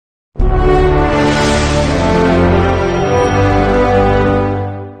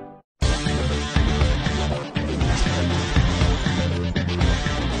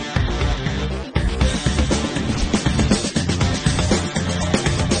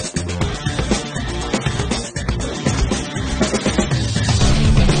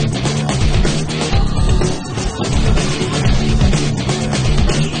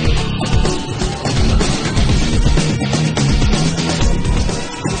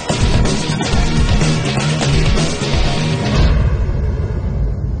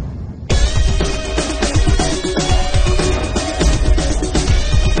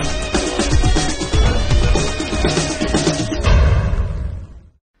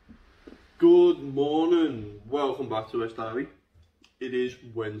Good morning, welcome back to West Diary. It is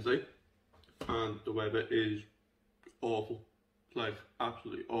Wednesday and the weather is awful, like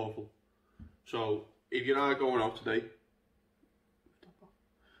absolutely awful. So if you are going out today,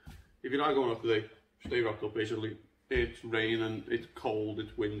 stay wrapped up basically. It's raining, it's cold,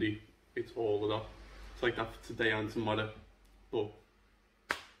 it's windy, it's all of that. It's like that for today and tomorrow, but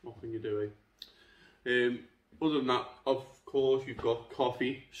what can you do, eh? Other than that, of course, you've got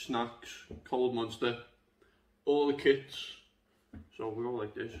coffee, snacks, cold monster, all the kits. So we go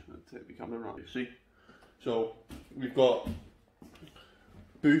like this. I'll take the camera around, you see. So we've got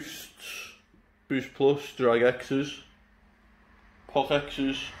Boosts, Boost Plus, Drag X's, Pock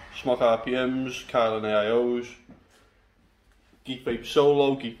X's, Smock RPMs, Kylan AIOs, Geek Vape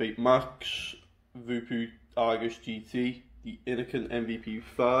Solo, Geek Vape Max, Vupu Argus GT, the Inikin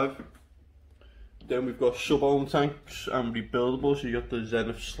MVP5. Then we've got sub-ohm tanks and rebuildable, so you've got the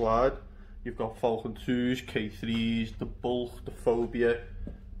Zenith Slide, you've got Falcon 2s, K3s, the Bulk, the Phobia,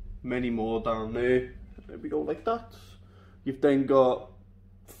 many more down there. There we go, like that. You've then got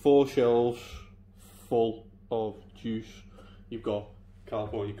 4 shelves full of juice. You've got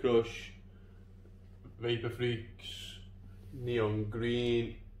California Crush, Vapor Freaks, Neon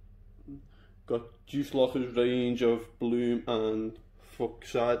Green, got Juice Locker's range of Bloom and Fuck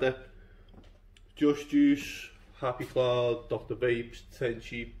Cider, Just Juice, Happy Cloud, Dr. Vapes,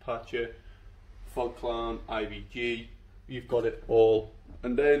 Tenchi, Patcher, Fog Clan, IVG. You've got it all.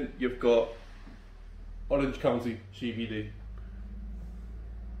 And then you've got Orange County CBD.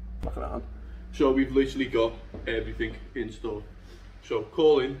 Back around. So we've literally got everything in store. So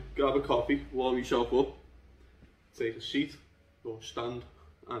call in, grab a coffee, warm yourself up, take a seat or stand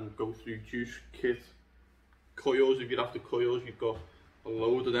and go through juice kit. Coils, if you're after coils, you've got a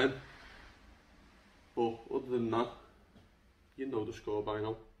load of them. But other than that, you know the score by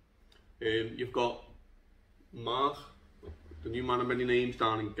now. You've got Mark, the new man of many names,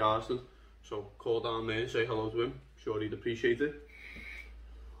 down in Garston. So call down there, say hello to him. Sure he'd appreciate it.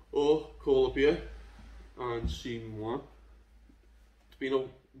 Or call up here and see more. It's been a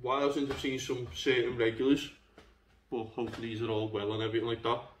while since I've seen some certain regulars, but hopefully these are all well and everything like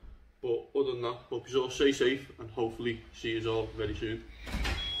that. But other than that, hope you all stay safe and hopefully see you all very soon.